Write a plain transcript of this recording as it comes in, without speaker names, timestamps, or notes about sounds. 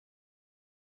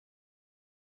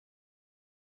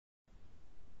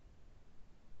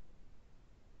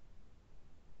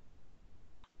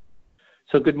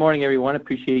So good morning, everyone.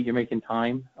 Appreciate you making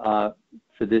time for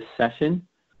this session.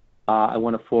 I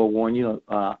want to forewarn you,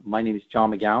 my name is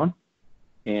John McGowan,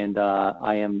 and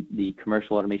I am the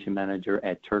Commercial Automation Manager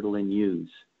at Turtle & Hughes.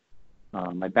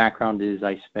 My background is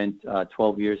I spent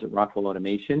 12 years at Rockwell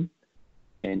Automation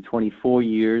and 24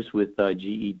 years with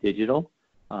GE Digital,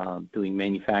 doing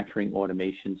manufacturing,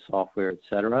 automation, software,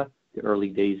 etc., the early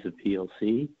days of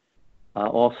PLC.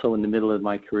 Also, in the middle of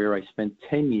my career, I spent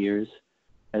 10 years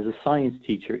as a science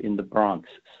teacher in the Bronx.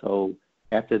 So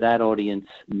after that audience,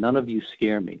 none of you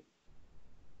scare me.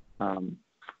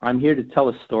 I'm here to tell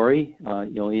a story,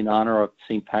 in honor of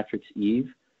St. Patrick's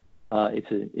Eve.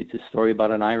 It's a story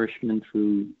about an Irishman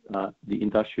through the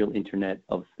industrial Internet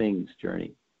of Things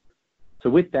journey. So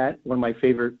with that, one of my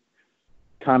favorite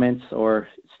comments or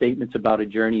statements about a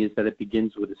journey is that it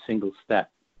begins with a single step.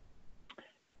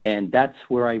 And that's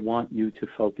where I want you to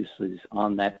focus, is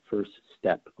on that first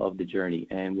step of the journey,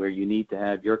 and where you need to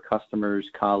have your customers,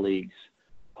 colleagues,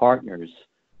 partners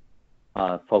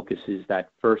focus is that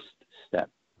first step.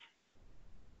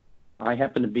 I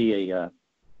happen to be a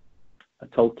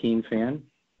Tolkien fan,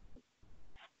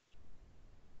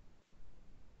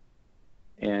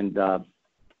 and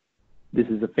this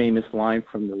is a famous line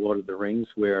from The Lord of the Rings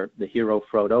where the hero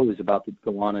Frodo is about to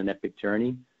go on an epic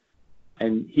journey,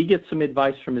 and he gets some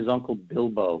advice from his uncle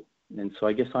Bilbo, and so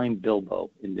I guess I'm Bilbo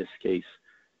in this case.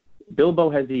 Bilbo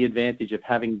has the advantage of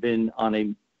having been on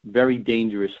a very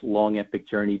dangerous, long, epic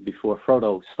journey before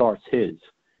Frodo starts his,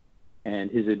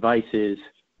 and his advice is,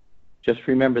 just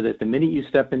remember that the minute you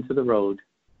step into the road,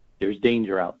 there's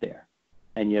danger out there,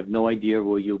 and you have no idea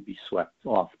where you'll be swept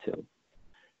off to.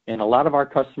 And a lot of our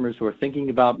customers who are thinking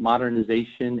about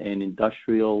modernization and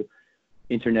industrial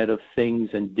Internet of Things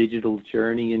and digital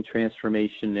journey and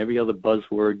transformation and every other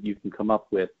buzzword you can come up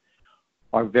with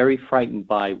are very frightened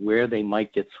by where they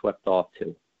might get swept off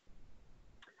to.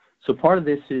 So part of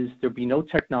this is there'll be no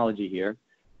technology here.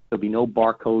 There'll be no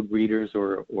barcode readers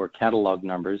or catalog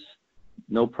numbers.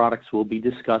 No products will be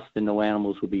discussed and no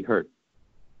animals will be hurt.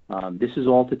 This is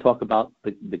all to talk about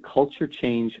the culture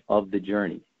change of the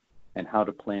journey and how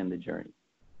to plan the journey.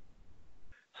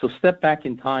 So step back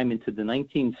in time into the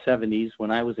 1970s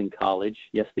when I was in college.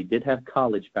 Yes, they did have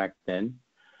college back then.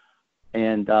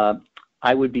 And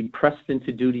I would be pressed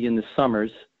into duty in the summers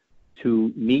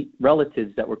to meet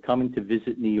relatives that were coming to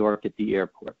visit New York at the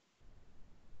airport.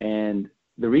 And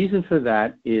the reason for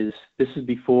that is this is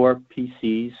before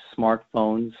PCs,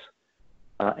 smartphones,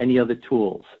 any other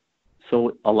tools.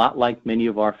 So a lot like many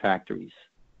of our factories,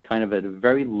 kind of at a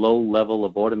very low level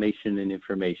of automation and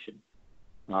information,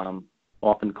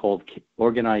 often called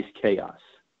organized chaos.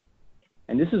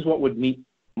 And this is what would meet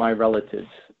my relatives.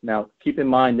 Now, keep in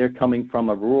mind, they're coming from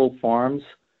a rural farms,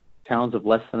 towns of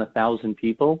less than 1,000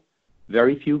 people,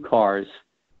 very few cars,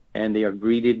 and they are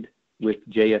greeted with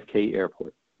JFK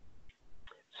Airport.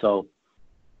 So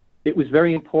it was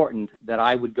very important that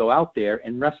I would go out there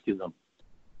and rescue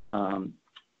them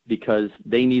because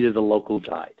they needed a local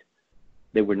guide.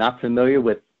 They were not familiar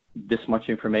with this much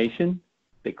information.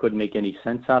 They couldn't make any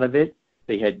sense out of it.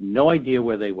 They had no idea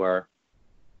where they were.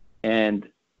 And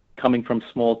coming from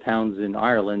small towns in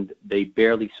Ireland, they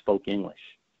barely spoke English.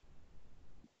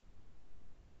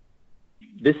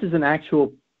 This is an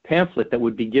actual pamphlet that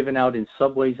would be given out in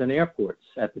subways and airports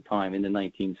at the time in the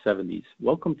 1970s.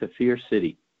 Welcome to Fear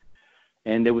City.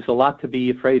 And there was a lot to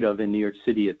be afraid of in New York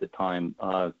City at the time.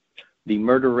 The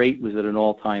murder rate was at an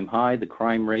all-time high. The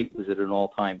crime rate was at an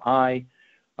all-time high.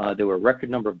 There were a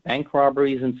record number of bank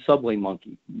robberies and subway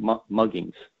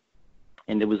muggings.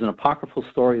 And there was an apocryphal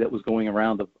story that was going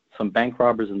around of some bank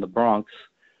robbers in the Bronx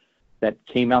that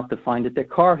came out to find that their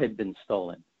car had been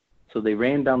stolen. So they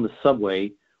ran down the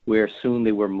subway where soon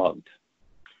they were mugged.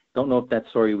 Don't know if that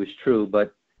story was true,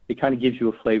 but it kind of gives you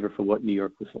a flavor for what New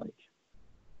York was like.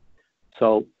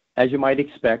 So as you might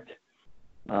expect,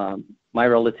 my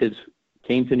relatives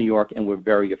came to New York and were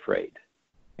very afraid.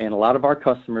 And a lot of our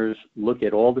customers look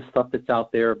at all the stuff that's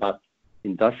out there about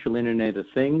industrial Internet of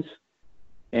Things,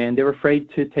 and they're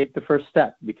afraid to take the first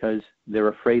step because they're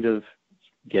afraid of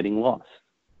getting lost.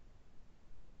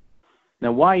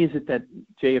 Now, why is it that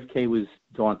JFK was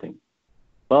daunting?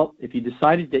 Well, if you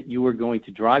decided that you were going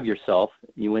to drive yourself,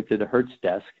 you went to the Hertz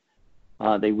desk,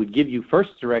 they would give you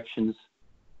first directions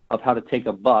of how to take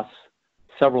a bus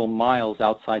several miles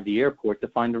outside the airport to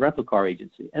find a rental car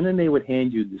agency. And then they would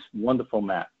hand you this wonderful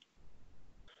map.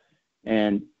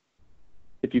 And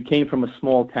if you came from a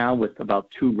small town with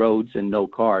about 2 roads and no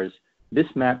cars, this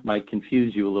map might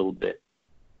confuse you a little bit.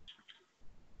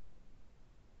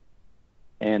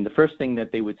 And the first thing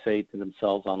that they would say to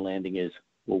themselves on landing is,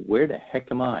 well, where the heck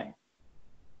am I?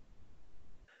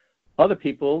 Other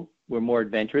people were more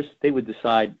adventurous. They would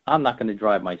decide, I'm not going to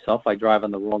drive myself. I drive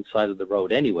on the wrong side of the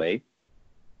road anyway.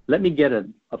 Let me get a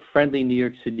friendly New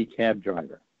York City cab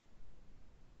driver.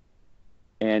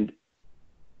 And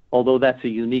although that's a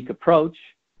unique approach,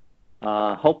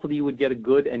 hopefully you would get a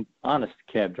good and honest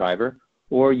cab driver,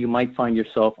 or you might find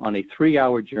yourself on a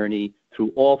 3-hour journey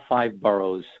through all 5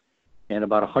 boroughs and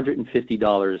about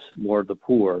 $150 more the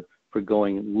poor for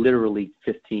going literally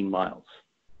 15 miles.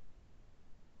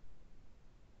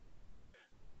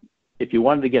 If you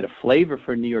wanted to get a flavor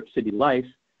for New York City life,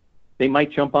 they might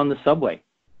jump on the subway.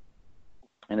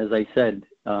 And as I said,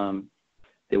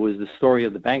 there was the story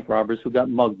of the bank robbers who got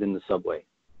mugged in the subway.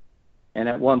 And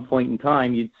at one point in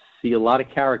time, you'd see a lot of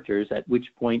characters, at which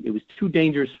point it was too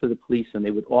dangerous for the police, and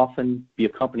they would often be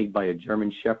accompanied by a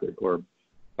German Shepherd or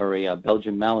a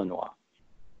Belgian Malinois.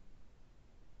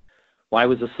 Why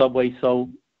was the subway so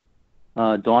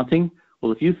daunting?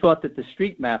 Well, if you thought that the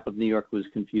street map of New York was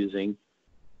confusing,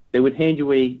 they would hand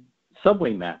you a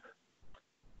subway map.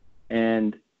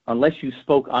 And unless you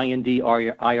spoke IND,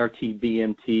 IRT,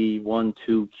 BMT, 1,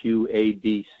 2, Q, A,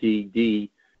 B, C,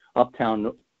 D,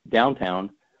 uptown, downtown,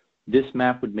 this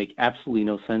map would make absolutely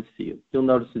no sense to you. You'll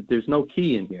notice that there's no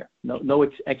key in here, no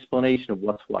explanation of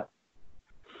what's what.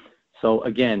 So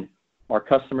again, our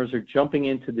customers are jumping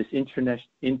into this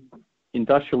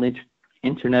industrial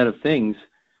Internet of Things,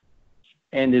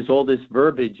 and there's all this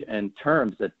verbiage and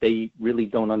terms that they really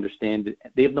don't understand.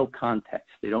 They have no context.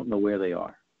 They don't know where they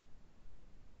are.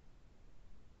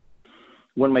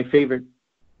 One of my favorite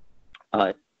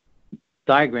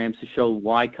diagrams to show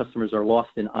why customers are lost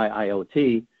in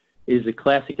IIoT is a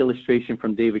classic illustration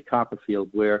from David Copperfield,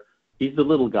 where he's the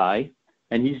little guy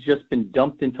and he's just been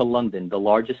dumped into London, the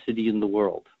largest city in the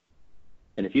world.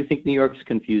 And if you think New York's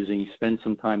confusing, you spend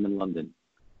some time in London.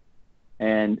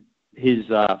 And his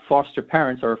foster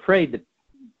parents are afraid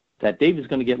that David's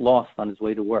going to get lost on his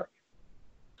way to work.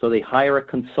 So they hire a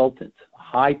consultant, a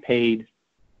high-paid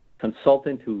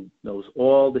consultant who knows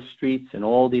all the streets and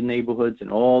all the neighborhoods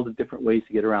and all the different ways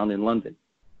to get around in London.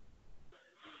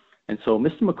 And so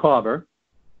Mr. McCarver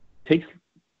takes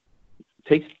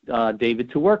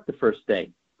David to work the first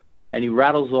day, and he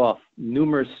rattles off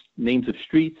numerous names of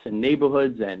streets and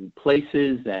neighborhoods and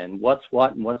places and what's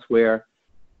what and what's where.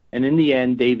 And in the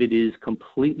end, David is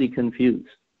completely confused,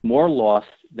 more lost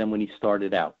than when he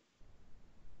started out.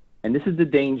 And this is the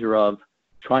danger of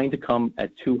trying to come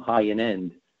at too high an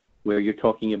end, where you're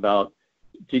talking about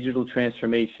digital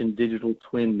transformation, digital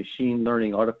twin, machine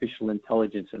learning, artificial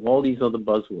intelligence, and all these other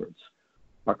buzzwords.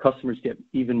 Our customers get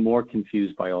even more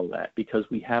confused by all that because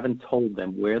we haven't told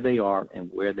them where they are and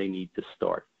where they need to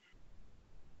start.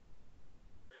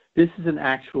 This is an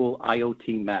actual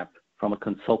IoT map from a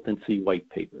consultancy white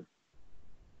paper.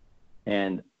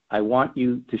 And I want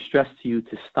you to stress to you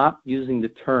to stop using the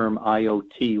term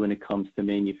IoT when it comes to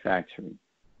manufacturing.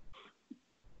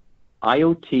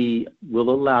 IoT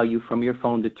will allow you from your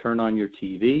phone to turn on your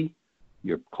TV,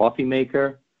 your coffee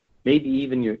maker, maybe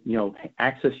even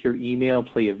access your email,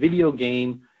 play a video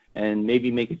game, and maybe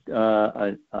make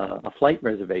a flight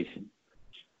reservation.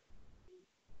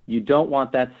 You don't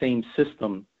want that same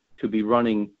system to be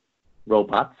running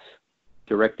robots,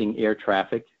 directing air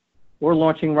traffic, or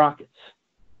launching rockets.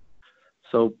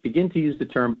 So begin to use the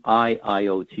term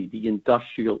IIoT, the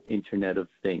Industrial Internet of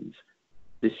Things.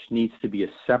 This needs to be a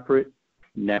separate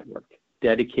network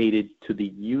dedicated to the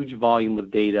huge volume of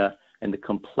data and the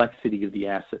complexity of the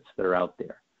assets that are out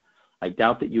there. I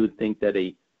doubt that you would think that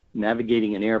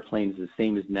navigating an airplane is the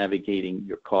same as navigating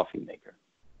your coffee maker.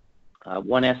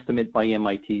 One estimate by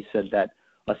MIT said that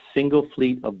a single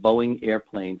fleet of Boeing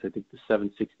airplanes, I think the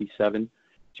 767,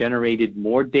 generated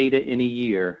more data in a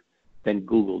year than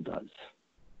Google does.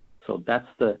 So that's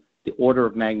the order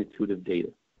of magnitude of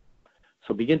data.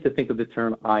 So begin to think of the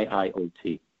term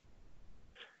IIoT.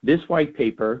 This white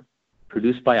paper,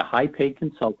 produced by a high-paid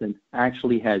consultant,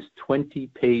 actually has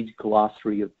 20-page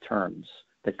glossary of terms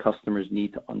that customers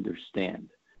need to understand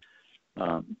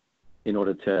in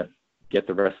order to get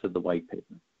the rest of the white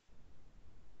paper.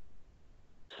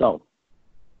 So,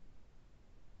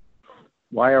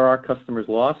 why are our customers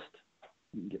lost?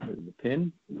 Get rid of the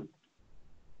pin.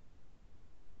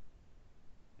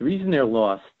 The reason they're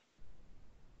lost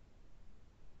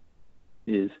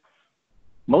is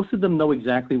most of them know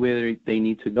exactly where they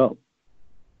need to go.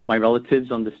 My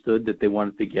relatives understood that they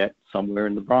wanted to get somewhere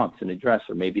in the Bronx, an address,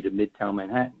 or maybe to Midtown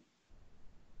Manhattan.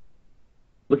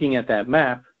 Looking at that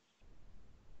map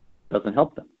doesn't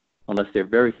help them unless they're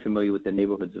very familiar with the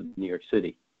neighborhoods of New York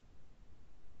City.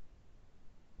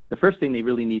 The first thing they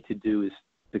really need to do is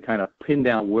to kind of pin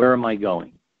down, where am I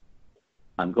going?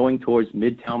 I'm going towards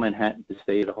Midtown Manhattan to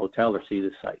stay at a hotel or see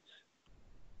the sights.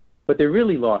 But they're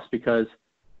really lost because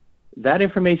that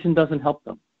information doesn't help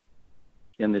them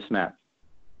in this map.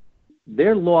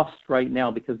 They're lost right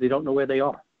now because they don't know where they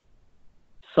are.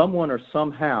 Someone or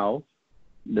somehow,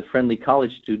 the friendly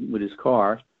college student with his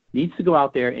car, needs to go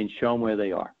out there and show them where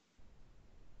they are.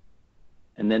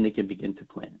 And then they can begin to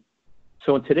plan.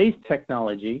 So in today's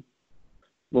technology,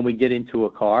 when we get into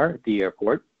a car at the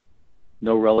airport,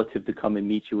 no relative to come and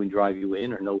meet you and drive you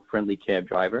in, or no friendly cab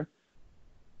driver,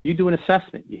 you do an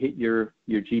assessment. You hit your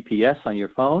GPS on your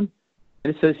phone,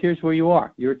 and it says, here's where you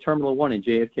are. You're at Terminal 1 in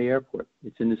JFK Airport.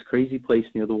 It's in this crazy place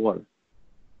near the water.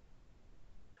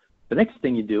 The next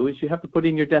thing you do is you have to put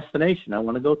in your destination. I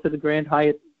want to go to the Grand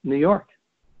Hyatt, New York.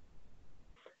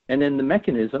 And then the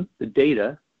mechanism, the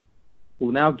data,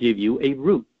 will now give you a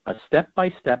route, a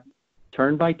step-by-step,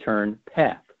 turn-by-turn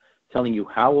path, telling you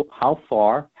how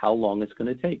far, how long it's going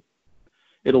to take.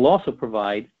 It'll also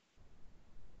provide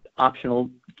optional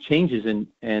changes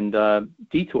and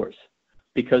detours,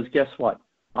 because guess what?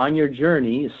 On your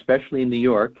journey, especially in New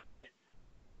York,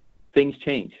 things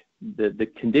change. The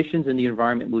conditions and the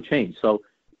environment will change. So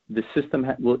the system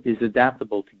is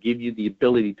adaptable to give you the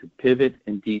ability to pivot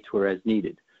and detour as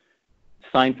needed.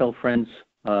 Seinfeld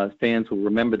fans will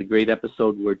remember the great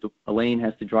episode where Elaine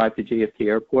has to drive to JFK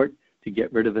Airport to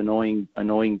get rid of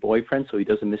annoying boyfriend so he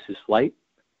doesn't miss his flight.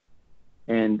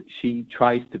 And she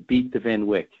tries to beat the Van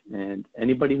Wyck. And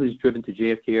anybody who's driven to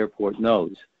JFK Airport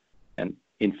knows, and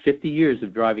in 50 years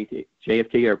of driving to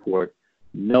JFK Airport,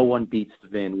 no one beats the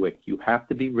Van Wyck. You have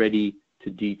to be ready to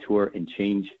detour and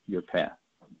change your path.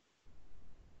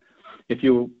 If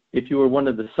you were one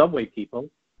of the subway people,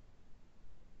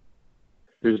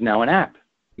 there's now an app.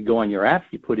 You go on your app,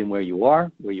 you put in where you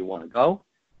are, where you want to go,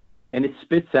 and it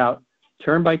spits out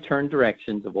turn-by-turn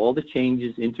directions of all the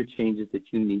changes, interchanges that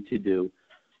you need to do,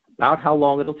 about how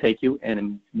long it'll take you,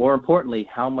 and more importantly,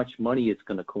 how much money it's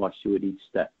going to cost you at each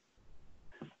step.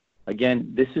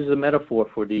 Again, this is a metaphor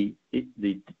for the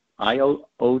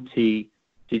IIoT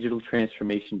digital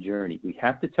transformation journey. We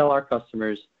have to tell our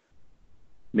customers,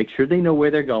 make sure they know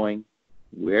where they're going,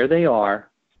 where they are,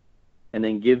 and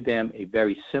then give them a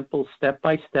very simple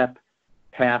step-by-step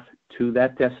path to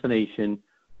that destination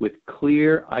with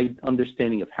clear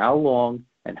understanding of how long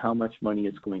and how much money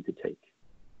it's going to take.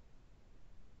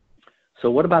 So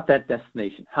what about that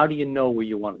destination? How do you know where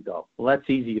you want to go? Well, that's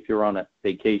easy if you're on a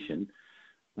vacation.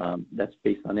 That's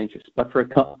based on interest. But for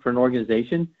an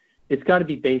organization, it's got to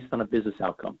be based on a business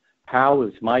outcome. How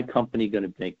is my company going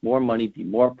to make more money, be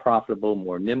more profitable,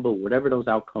 more nimble, whatever those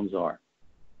outcomes are?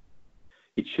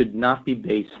 It should not be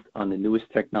based on the newest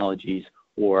technologies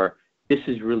or this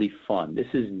is really fun, this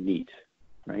is neat,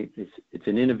 right? It's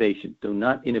an innovation. Do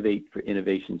not innovate for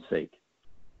innovation's sake.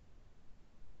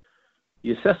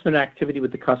 The assessment activity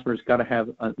with the customer has got to have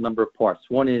a number of parts.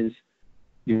 One is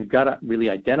you've got to really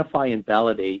identify and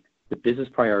validate the business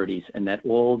priorities and that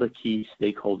all the key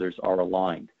stakeholders are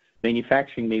aligned.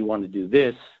 Manufacturing may want to do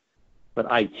this, but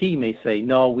IT may say,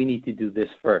 no, we need to do this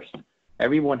first.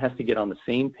 Everyone has to get on the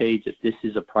same page that this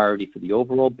is a priority for the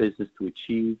overall business to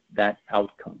achieve that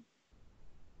outcome.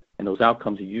 And those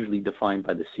outcomes are usually defined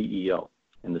by the CEO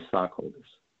and the stockholders.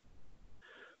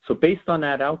 So based on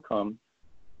that outcome,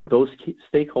 those key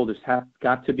stakeholders have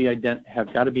got to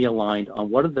be aligned on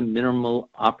what are the minimal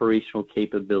operational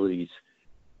capabilities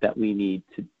that we need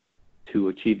to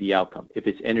achieve the outcome. If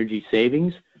it's energy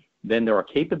savings, then there are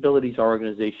capabilities our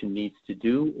organization needs to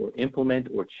do or implement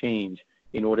or change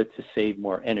in order to save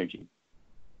more energy.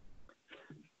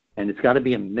 And it's got to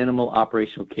be a minimal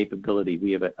operational capability.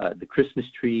 We have the Christmas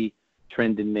tree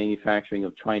trend in manufacturing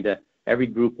of every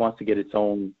group wants to get its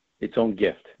own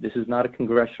gift. This is not a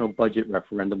congressional budget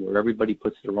referendum where everybody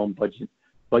puts their own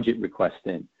budget request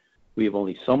in. We have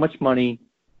only so much money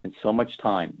and so much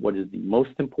time. What is the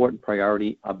most important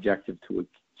priority objective to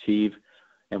achieve,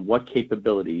 and what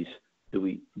capabilities do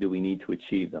we need to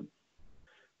achieve them?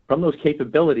 From those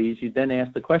capabilities, you then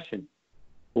ask the question,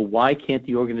 well, why can't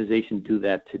the organization do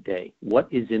that today? What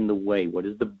is in the way? What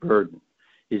is the burden?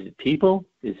 Is it people?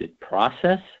 Is it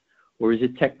process? Or is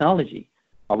it technology?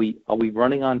 Are we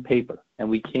running on paper and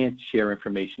we can't share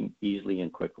information easily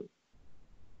and quickly?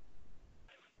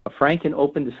 A frank and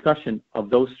open discussion of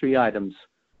those three items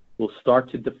will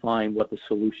start to define what the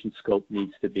solution scope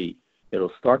needs to be.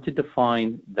 It'll start to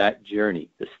define that journey,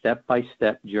 the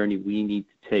step-by-step journey we need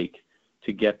to take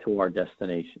to get to our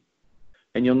destination.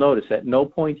 And you'll notice at no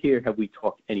point here have we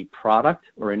talked any product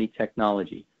or any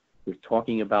technology. We're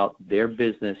talking about their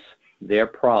business, their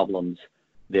problems,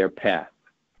 their path.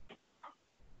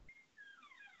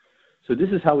 So this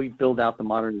is how we build out the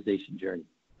modernization journey.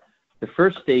 The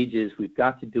first stage is we've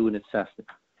got to do an assessment.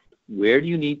 Where do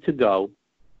you need to go?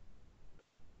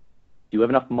 Do you have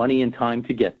enough money and time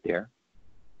to get there?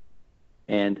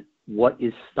 And what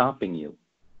is stopping you?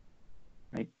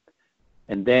 Right?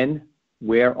 And then,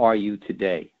 where are you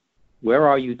today? Where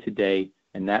are you today?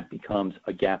 And that becomes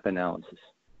a gap analysis.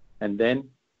 And then,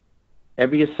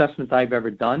 every assessment I've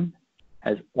ever done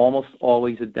has almost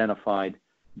always identified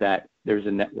that there's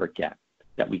a network gap,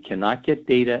 that we cannot get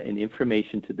data and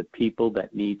information to the people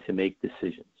that need to make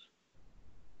decisions.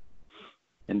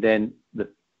 And then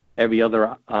every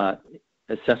other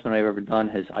assessment I've ever done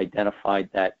has identified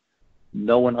that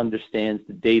no one understands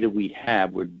the data we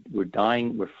have. We're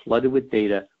flooded with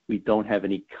data. We don't have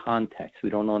any context. We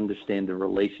don't understand the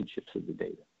relationships of the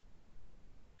data.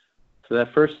 So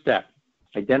that first step,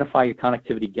 identify your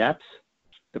connectivity gaps,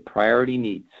 the priority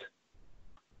needs.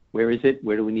 Where is it?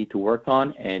 Where do we need to work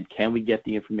on? And can we get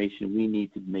the information we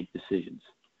need to make decisions?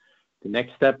 The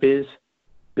next step is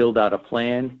build out a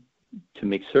plan to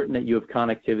make certain that you have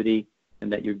connectivity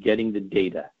and that you're getting the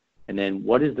data. And then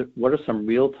what are some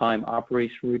real-time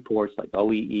operational reports like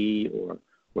OEE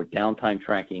or downtime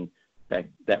tracking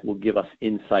that will give us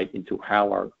insight into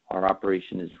how our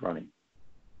operation is running.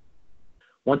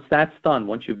 Once that's done,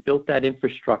 once you've built that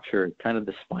infrastructure, kind of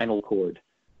the spinal cord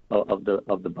of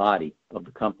the body of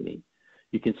the company,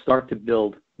 you can start to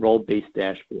build role-based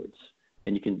dashboards,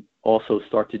 and you can also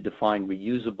start to define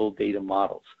reusable data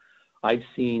models. I've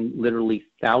seen literally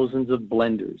thousands of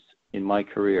blenders in my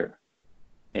career,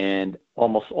 and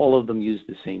almost all of them use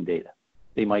the same data.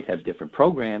 They might have different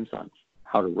programs on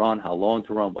how to run, how long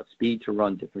to run, what speed to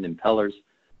run, different impellers,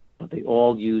 but they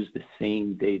all use the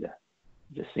same data,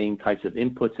 the same types of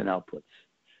inputs and outputs.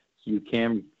 So you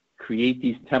can create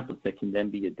these templates that can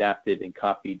then be adapted and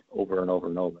copied over and over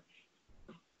and over.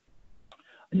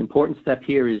 An important step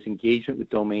here is engagement with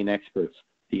domain experts.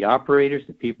 The operators,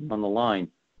 the people on the line,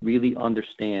 really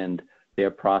understand their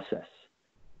process.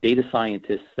 Data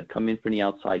scientists that come in from the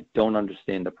outside don't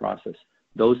understand the process.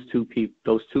 Those two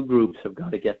groups have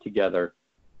got to get together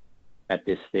at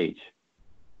this stage.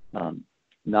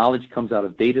 Knowledge comes out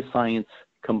of data science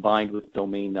combined with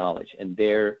domain knowledge, and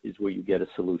there is where you get a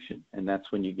solution. And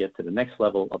that's when you get to the next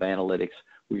level of analytics,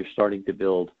 where you're starting to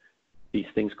build these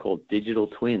things called digital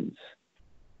twins.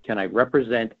 Can I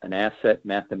represent an asset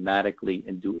mathematically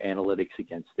and do analytics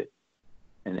against it?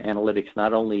 And analytics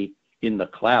not only in the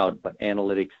cloud, but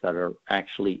analytics that are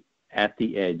actually at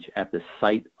the edge, at the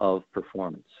site of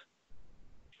performance.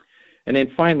 And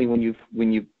then finally, when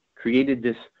you've created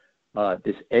this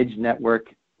edge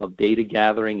network of data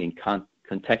gathering and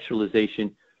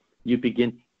contextualization, you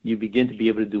begin to be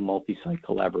able to do multi-site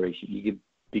collaboration. You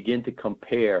begin to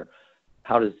compare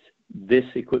how does this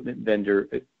equipment vendor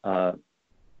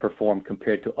perform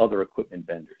compared to other equipment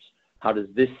vendors. How does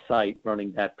this site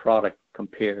running that product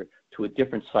compare to a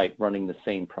different site running the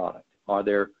same product? Are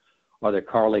there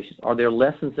correlations? Are there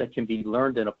lessons that can be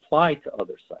learned and applied to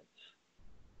other sites?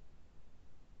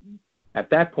 At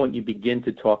that point, you begin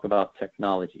to talk about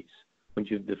technologies. Once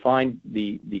you've defined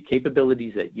the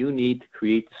capabilities that you need to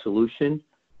create the solution,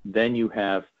 then you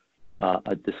have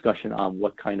a discussion on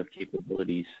what kind of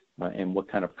capabilities and what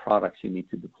kind of products you need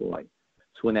to deploy.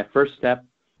 So in that first step,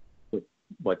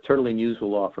 what Turtle and Hughes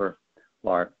will offer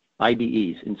are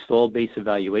IBEs, installed base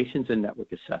evaluations and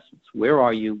network assessments. Where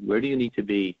are you? Where do you need to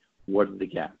be? What are the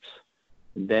gaps?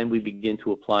 And then we begin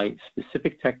to apply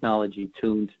specific technology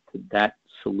tuned to that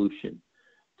solution,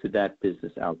 to that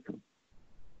business outcome.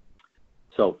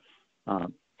 So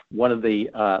one of the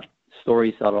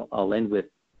stories that I'll end with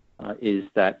is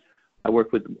that I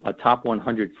worked with a top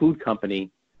 100 food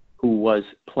company who was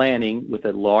planning with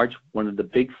one of the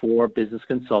big four business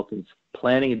consultants,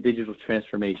 planning a digital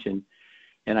transformation.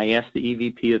 And I asked the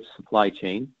EVP of supply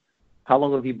chain, how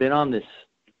long have you been on this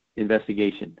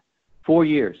investigation? 4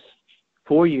 years.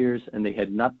 4 years, and they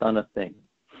had not done a thing.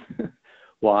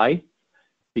 Why?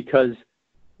 Because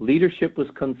leadership was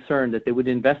concerned that they would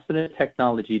invest in a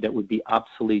technology that would be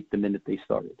obsolete the minute they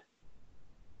started.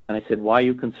 And I said, why are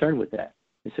you concerned with that?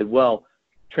 They said, well,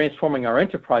 transforming our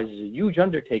enterprise is a huge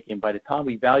undertaking. By the time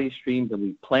we value streamed and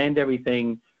we planned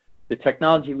everything, the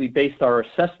technology we based our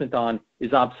assessment on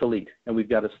is obsolete, and we've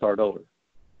got to start over.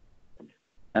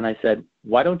 And I said,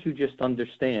 why don't you just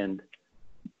understand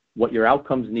what your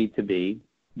outcomes need to be,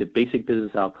 the basic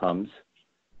business outcomes,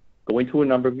 go into a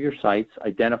number of your sites,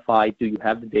 identify, do you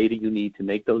have the data you need to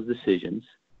make those decisions,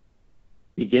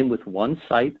 begin with one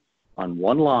site on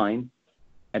one line,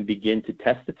 and begin to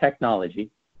test the technology,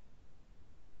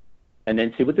 and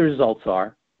then see what the results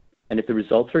are. And if the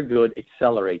results are good,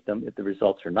 accelerate them. If the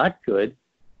results are not good,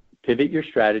 pivot your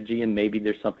strategy, and maybe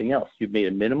there's something else. You've made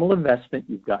a minimal investment,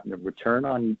 you've gotten a return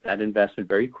on that investment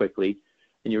very quickly,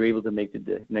 and you're able to make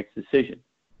the next decision.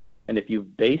 And if you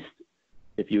base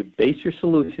your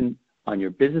solution on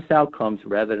your business outcomes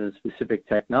rather than a specific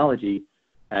technology,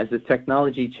 as the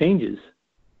technology changes,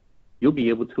 you'll be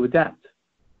able to adapt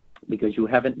because you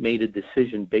haven't made a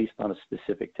decision based on a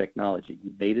specific technology.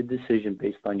 You made a decision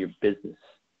based on your business.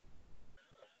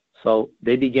 So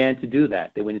they began to do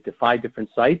that. They went into 5 different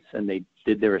sites and they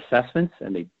did their assessments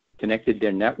and they connected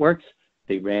their networks.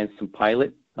 They ran some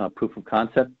pilot proof of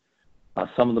concept.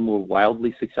 Some of them were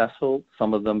wildly successful.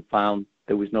 Some of them found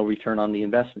there was no return on the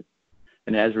investment.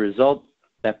 And as a result,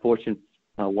 that Fortune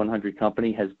 100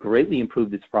 company has greatly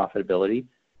improved its profitability.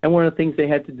 And one of the things they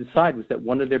had to decide was that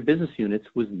one of their business units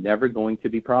was never going to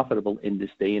be profitable in this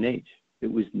day and age.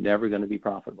 It was never going to be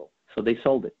profitable. So they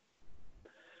sold it.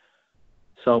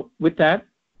 So with that,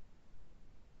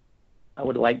 I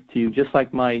would like to, just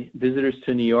like my visitors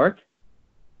to New York,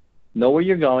 know where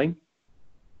you're going,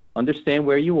 understand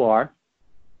where you are,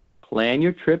 plan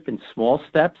your trip in small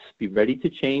steps, be ready to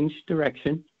change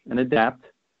direction and adapt,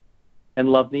 and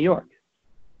love New York.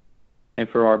 And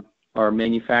for our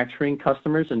manufacturing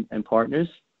customers and partners,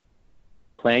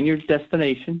 plan your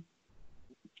destination,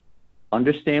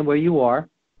 understand where you are,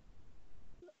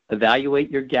 evaluate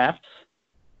your gaps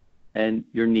and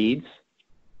your needs,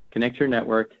 connect your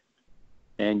network,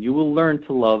 and you will learn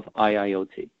to love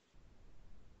IIoT.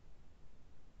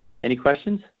 Any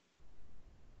questions?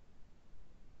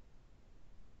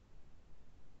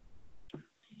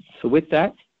 So with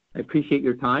that, I appreciate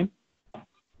your time.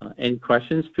 Any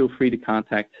questions, feel free to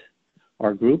contact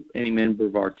our group, any member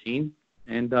of our team,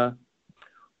 and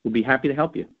we'll be happy to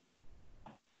help you.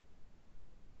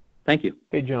 Thank you.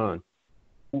 Hey, John.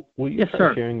 Will you Yes, try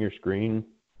sir. sharing your screen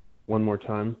one more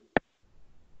time?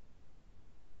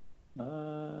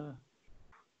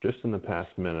 Just in the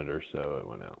past minute or so, it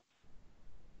went out.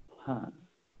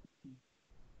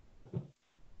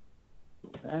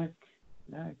 Back.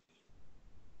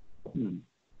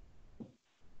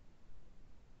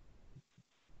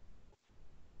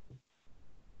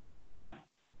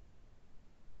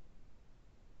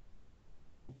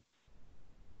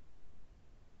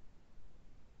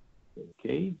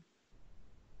 Okay.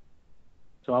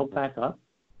 So I'll back up.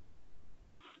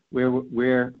 Where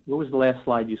was the last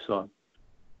slide you saw?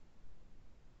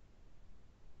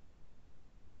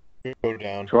 Go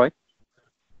down. Troy?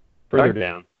 Further Sorry?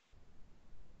 down.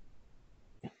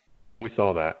 We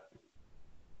saw that.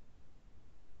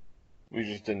 We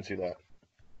just didn't see that.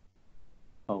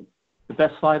 Oh, the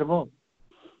best slide of all.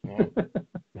 No.